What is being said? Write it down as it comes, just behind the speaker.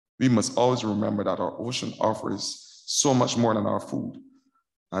We must always remember that our ocean offers so much more than our food.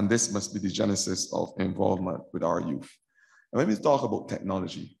 And this must be the genesis of involvement with our youth. And when we talk about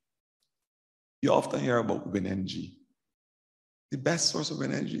technology, you often hear about wind energy. The best source of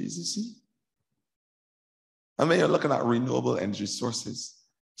wind energy is the sea. And when you're looking at renewable energy sources,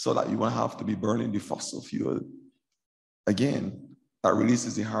 so that you won't have to be burning the fossil fuel, again, that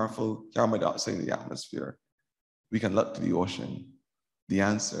releases the harmful carbon dioxide in the atmosphere, we can look to the ocean. The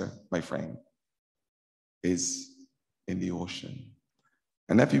answer, my friend, is in the ocean.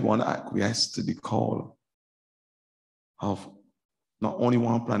 And if you want to acquiesce to the call of not only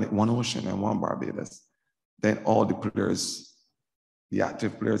one planet, one ocean, and one Barbados, then all the players, the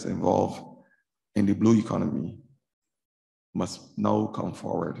active players involved in the blue economy must now come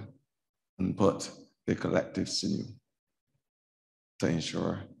forward and put their collective sinew to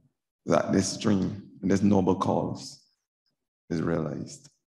ensure that this dream and this noble cause is realized.